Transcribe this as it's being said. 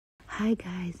Hi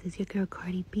guys, it's your girl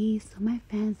CARDI B. So my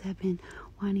fans have been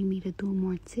wanting me to do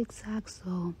more TikTok,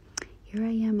 so here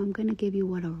I am. I'm gonna give you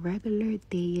what a regular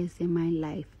day is in my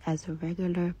life as a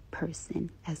regular person,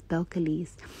 as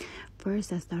BELCALIS.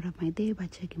 First, I start off my day by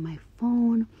checking my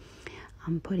phone.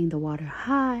 I'm putting the water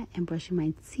hot and brushing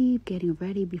my teeth, getting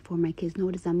ready before my kids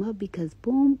notice I'm up, because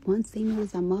boom, once they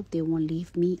notice I'm up, they won't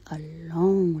leave me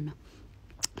alone.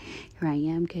 Here I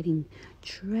am getting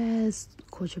dressed,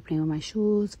 culture playing with my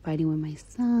shoes, fighting with my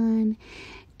son.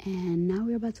 And now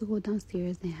we're about to go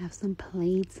downstairs and have some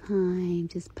play time.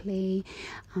 Just play.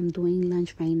 I'm doing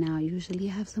lunch right now. Usually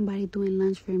I have somebody doing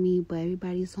lunch for me, but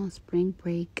everybody's on spring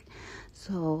break.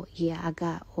 So yeah, I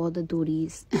got all the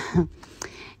duties.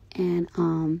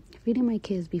 And feeding my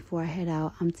kids before I head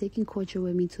out. I'm taking culture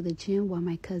with me to the gym while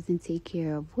my cousin take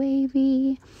care of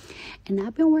Wavy. And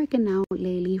I've been working out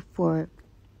lately for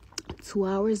 2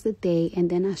 hours a day, and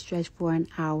then I stretch for an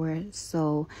hour.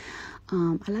 So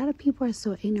a lot of people are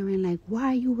so ignorant, like, why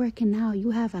are you working out?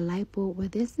 You have a lipo. Well,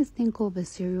 there's this thing called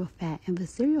visceral fat, and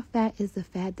visceral fat is the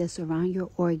fat that's around your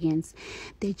organs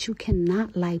that you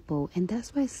cannot lipo. And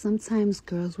that's why sometimes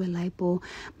girls with lipo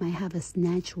might have a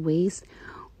snatch waist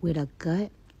with a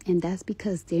gut, and that's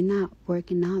because they're not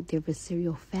working out their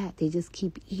visceral fat. They just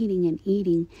keep eating and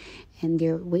eating, and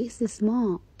their waist is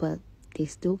small, but they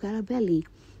still got a belly.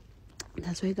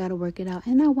 That's why you gotta work it out.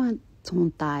 And I want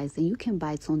toned thighs, and you can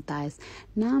buy toned thighs.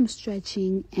 Now I'm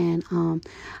stretching, and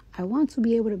I want to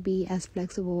be able to be as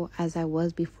flexible as I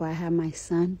was before I had my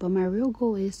son. But my real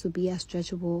goal is to be as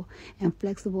stretchable and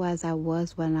flexible as I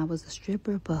was when I was a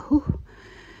stripper. But you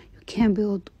can't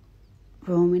build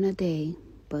Rome in a day,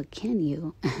 but can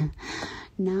you?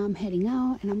 Now I'm heading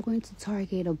out, and I'm going to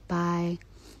Target to buy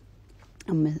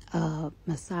a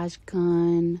massage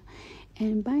gun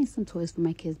and buying some toys for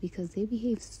my kids, because she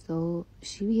behaved so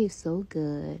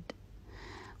good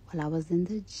while I was in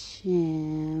the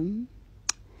gym.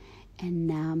 And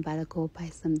now I'm about to go buy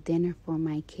some dinner for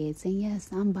my kids. And yes,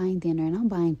 I'm buying dinner, and I'm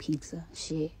buying pizza.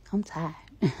 Shit, I'm tired.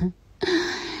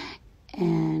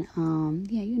 And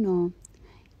yeah,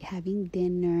 having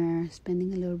dinner,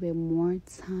 spending a little bit more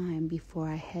time before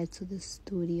I head to the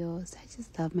studios. I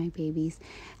just love my babies.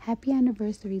 Happy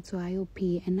anniversary to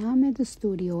IOP. And now I'm at the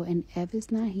studio, and Ev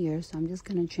is not here, so I'm just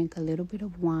gonna drink a little bit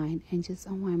of wine and just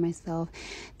unwind myself.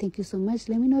 Thank you so much.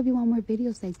 Let me know if you want more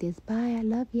videos like this. Bye. I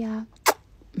love y'all.